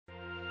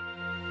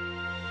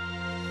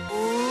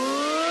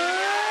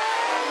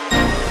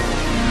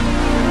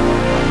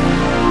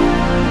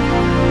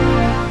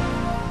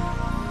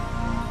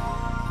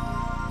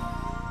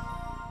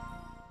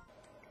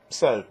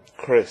So,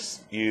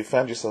 Chris, you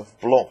found yourself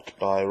blocked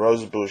by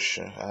Rosebush.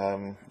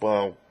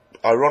 Well,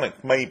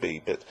 ironic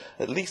maybe, but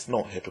at least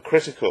not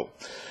hypocritical.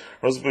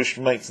 Rosebush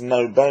makes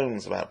no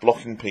bones about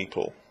blocking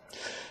people.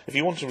 If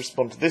you want to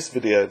respond to this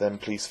video, then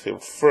please feel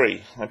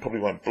free. I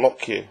probably won't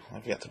block you.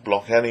 I've yet to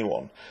block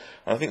anyone.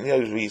 And I think the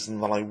only reason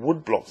that I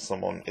would block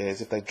someone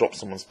is if they drop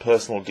someone's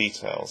personal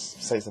details,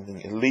 say something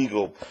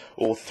illegal,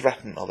 or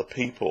threaten other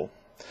people.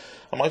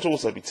 I might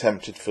also be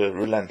tempted for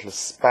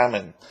relentless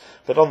spamming,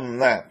 but other than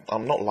that,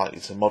 I'm not likely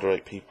to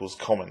moderate people's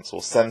comments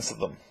or censor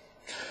them.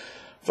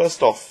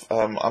 First off,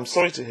 I'm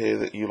sorry to hear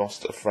that you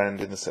lost a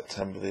friend in the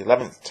September the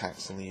 11th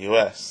attacks in the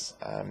US.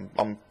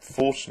 I'm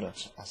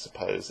fortunate, I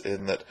suppose,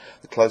 in that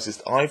the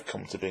closest I've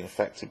come to being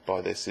affected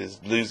by this is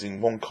losing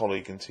one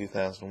colleague in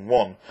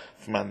 2001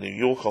 from our New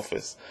York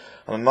office,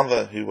 and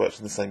another who worked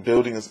in the same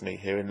building as me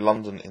here in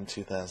London in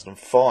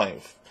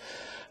 2005.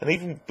 And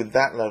even with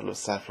that level of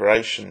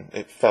separation,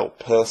 it felt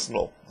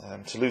personal.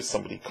 To lose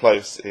somebody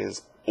close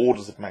is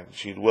orders of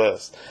magnitude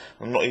worse.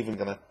 I'm not even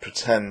going to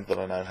pretend that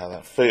I know how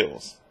that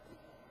feels.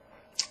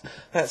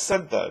 That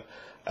said, though,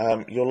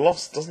 your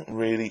loss doesn't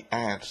really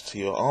add to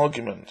your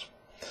argument.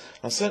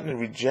 I certainly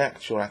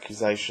reject your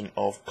accusation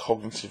of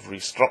cognitive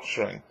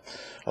restructuring.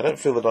 I don't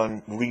feel that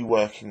I'm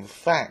reworking the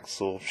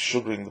facts or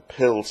sugaring the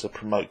pill to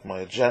promote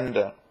my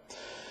agenda.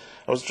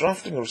 I was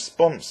drafting a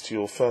response to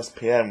your first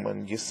PM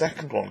when your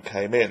second one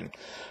came in, and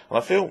I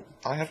feel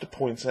I have to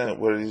point out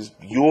where it is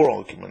your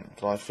argument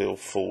that I feel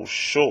falls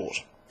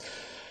short.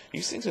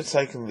 You seem to have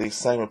taken the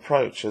same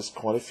approach as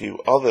quite a few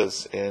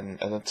others in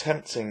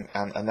attempting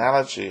an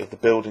analogy of the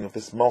building of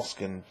this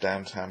mosque in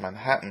downtown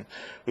Manhattan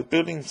with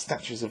building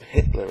statues of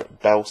Hitler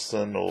at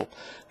Belsen or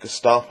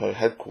Gestapo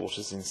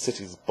headquarters in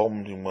cities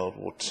bombed in World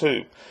War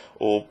II,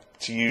 or,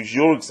 to use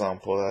your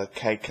example, a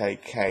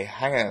KKK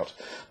hangout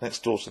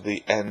next door to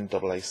the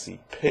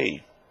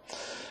NAACP.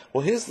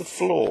 Well, here's the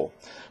flaw.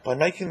 By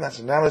making that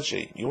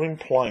analogy, you're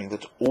implying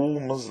that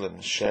all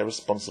Muslims share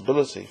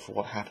responsibility for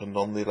what happened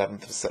on the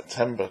 11th of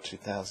September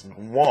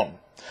 2001,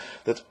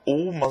 that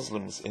all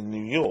Muslims in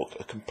New York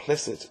are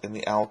complicit in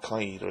the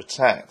Al-Qaeda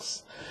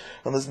attacks.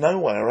 And there's no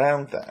way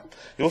around that.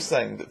 You're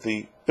saying that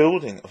the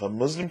building of a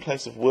Muslim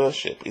place of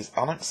worship is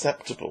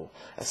unacceptable,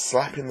 a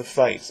slap in the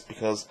face,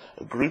 because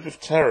a group of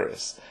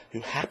terrorists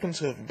who happen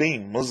to have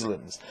been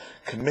Muslims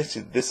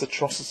committed this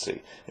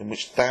atrocity in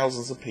which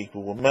thousands of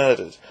people were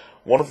murdered,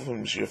 one of whom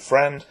was your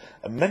friend,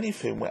 and many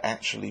of whom were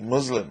actually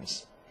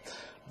Muslims.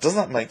 Does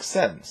that make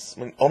sense?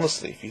 I mean,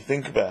 honestly, if you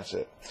think about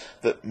it,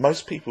 that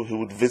most people who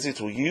would visit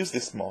or use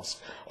this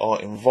mosque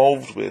are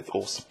involved with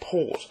or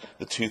support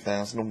the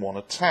 2001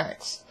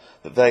 attacks,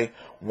 that they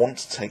want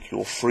to take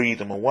your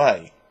freedom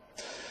away.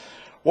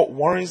 What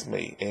worries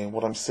me in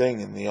what I'm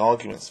seeing in the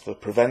arguments for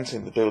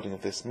preventing the building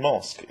of this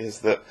mosque is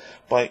that,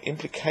 by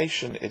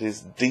implication, it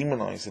is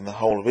demonising the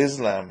whole of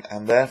Islam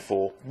and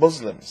therefore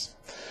Muslims.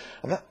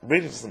 And that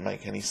really doesn't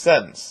make any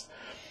sense.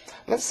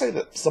 Let's say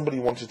that somebody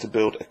wanted to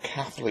build a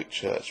Catholic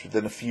church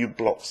within a few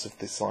blocks of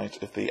the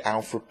site of the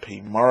Alfred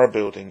P. Murrah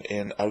building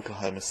in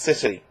Oklahoma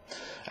City,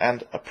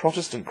 and a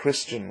Protestant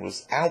Christian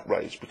was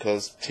outraged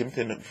because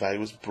Timothy McVeigh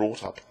was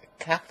brought up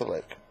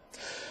Catholic.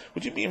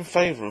 Would you be in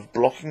favour of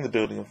blocking the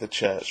building of the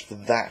church for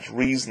that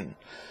reason?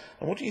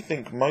 And what do you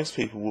think most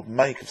people would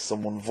make of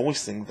someone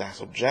voicing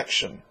that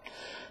objection?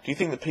 Do you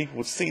think that people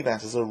would see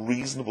that as a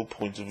reasonable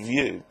point of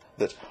view,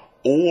 that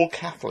all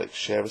Catholics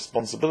share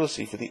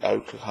responsibility for the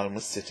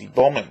Oklahoma City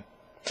bombing?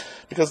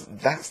 Because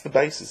that's the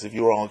basis of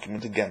your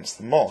argument against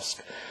the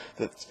mosque,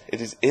 that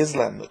it is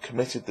Islam that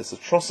committed this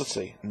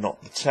atrocity,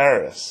 not the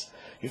terrorists.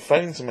 You're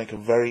failing to make a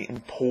very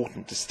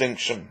important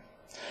distinction.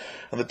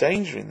 And the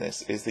danger in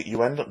this is that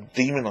you end up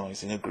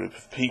demonising a group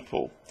of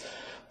people.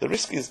 The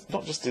risk is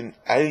not just in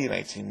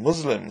alienating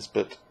Muslims,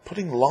 but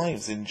putting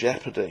lives in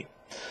jeopardy.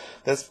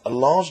 There's a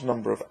large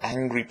number of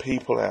angry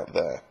people out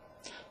there.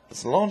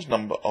 There's a large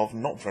number of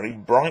not very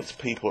bright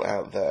people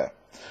out there.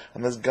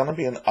 And there's going to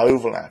be an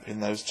overlap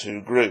in those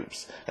two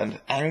groups. And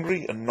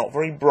angry and not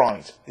very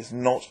bright is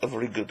not a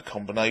very good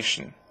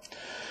combination.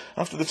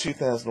 After the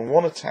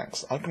 2001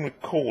 attacks, I can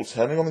recall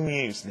turning on the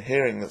news and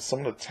hearing that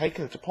someone had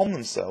taken it upon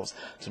themselves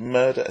to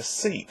murder a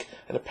Sikh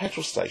at a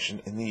petrol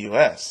station in the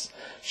US,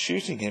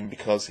 shooting him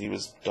because he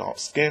was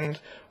dark-skinned,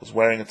 was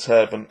wearing a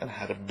turban and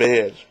had a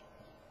beard.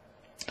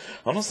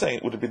 I'm not saying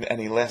it would have been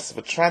any less of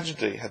a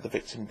tragedy had the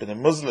victim been a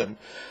Muslim.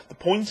 The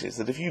point is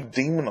that if you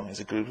demonise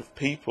a group of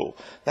people,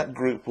 that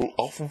group will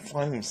often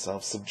find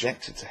themselves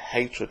subjected to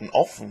hatred and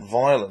often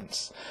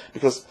violence,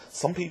 because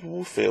some people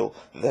will feel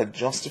that they're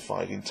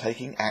justified in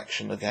taking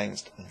action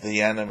against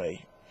the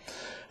enemy.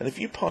 And if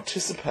you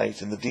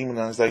participate in the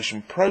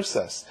demonisation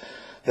process,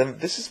 then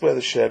this is where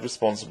the shared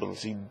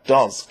responsibility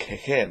does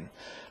kick in,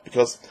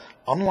 because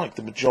unlike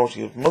the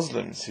majority of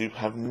Muslims who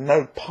have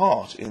no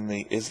part in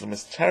the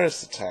Islamist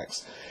terrorist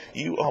attacks,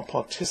 you are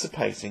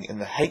participating in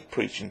the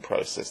hate-preaching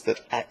process that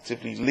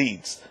actively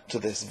leads to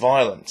this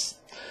violence.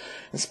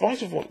 In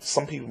spite of what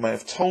some people may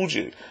have told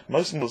you,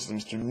 most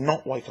Muslims do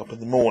not wake up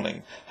in the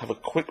morning, have a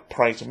quick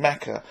pray to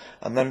Mecca,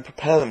 and then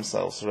prepare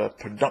themselves for a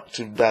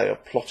productive day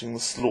of plotting the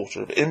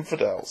slaughter of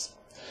infidels.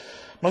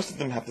 Most of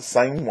them have the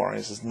same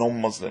worries as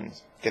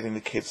non-Muslims, getting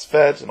the kids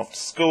fed and off to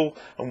school,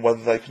 and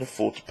whether they can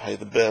afford to pay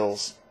the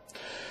bills.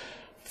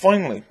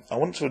 Finally, I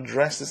want to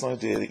address this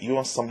idea that you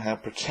are somehow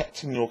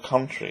protecting your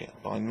country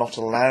by not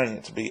allowing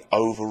it to be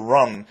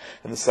overrun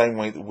in the same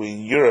way that we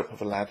in Europe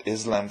have allowed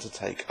Islam to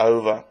take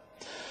over.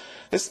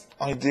 This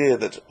idea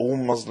that all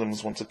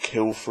Muslims want to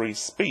kill free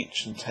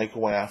speech and take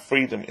away our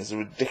freedom is a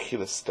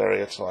ridiculous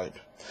stereotype.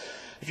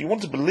 If you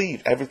want to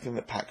believe everything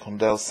that Pat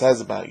Condell says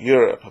about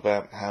Europe,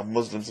 about how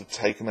Muslims have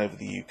taken over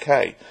the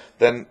UK,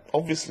 then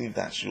obviously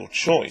that's your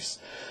choice.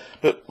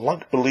 But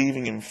like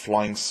believing in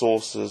flying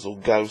saucers or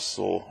ghosts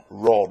or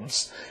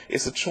rods,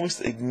 it's a choice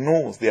that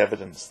ignores the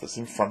evidence that's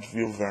in front of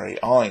your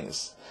very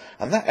eyes.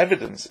 And that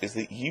evidence is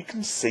that you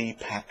can see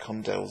Pat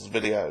Condell's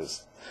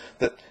videos,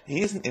 that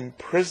he isn't in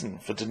prison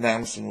for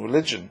denouncing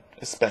religion,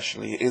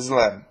 especially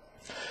Islam.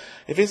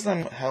 If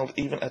Islam held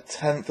even a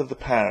tenth of the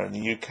power in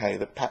the UK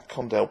that Pat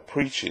Condell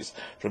preaches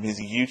from his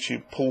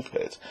YouTube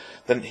pulpit,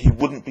 then he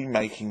wouldn't be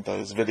making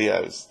those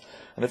videos.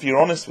 And if you're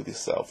honest with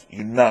yourself,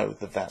 you know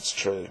that that's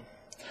true.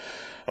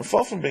 And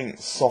far from being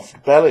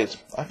soft-bellied,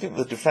 I think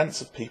the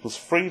defence of people's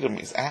freedom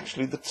is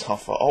actually the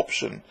tougher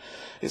option.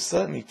 It's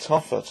certainly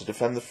tougher to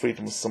defend the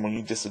freedom of someone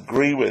you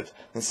disagree with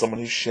than someone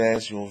who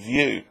shares your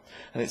view.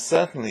 And it's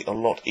certainly a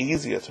lot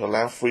easier to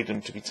allow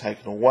freedom to be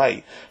taken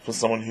away from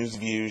someone whose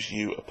views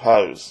you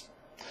oppose.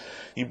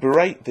 You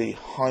berate the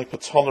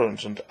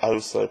hyper-tolerant and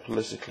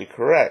oh-so-politically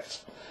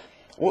correct.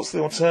 What's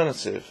the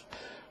alternative?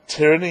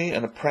 Tyranny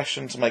and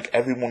oppression to make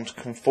everyone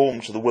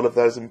conform to the will of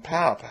those in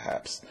power,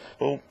 perhaps?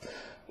 Well,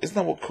 isn't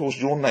that what caused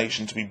your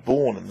nation to be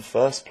born in the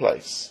first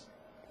place?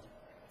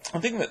 I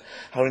think that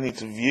how we need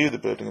to view the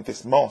building of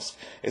this mosque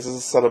is as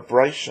a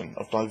celebration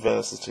of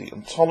diversity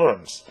and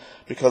tolerance,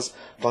 because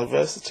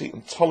diversity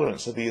and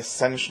tolerance are the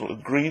essential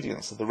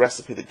ingredients of the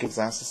recipe that gives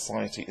our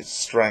society its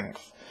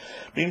strength.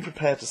 Being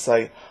prepared to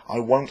say, I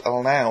won't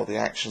allow the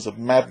actions of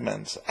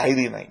madmen to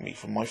alienate me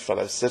from my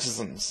fellow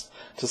citizens.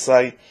 To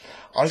say,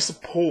 I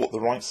support the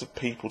rights of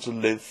people to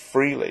live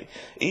freely,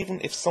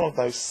 even if some of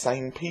those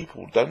same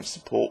people don't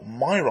support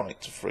my right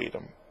to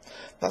freedom.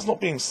 That's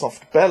not being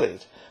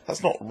soft-bellied.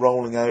 That's not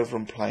rolling over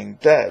and playing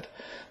dead.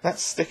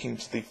 That's sticking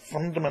to the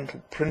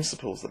fundamental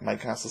principles that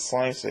make our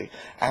society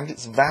and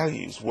its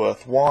values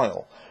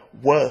worthwhile,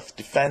 worth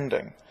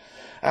defending.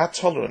 Our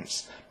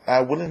tolerance,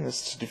 our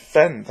willingness to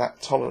defend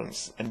that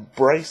tolerance,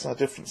 embrace our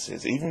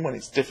differences, even when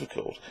it's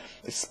difficult,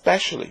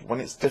 especially when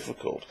it's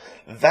difficult,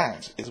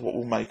 that is what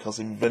will make us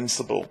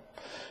invincible,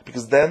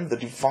 because then the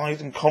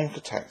divide and conquer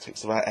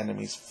tactics of our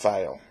enemies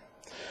fail.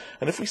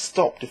 And if we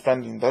stop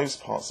defending those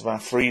parts of our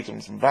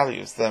freedoms and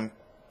values, then,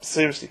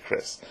 seriously,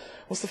 Chris,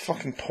 what's the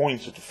fucking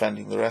point of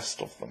defending the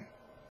rest of them?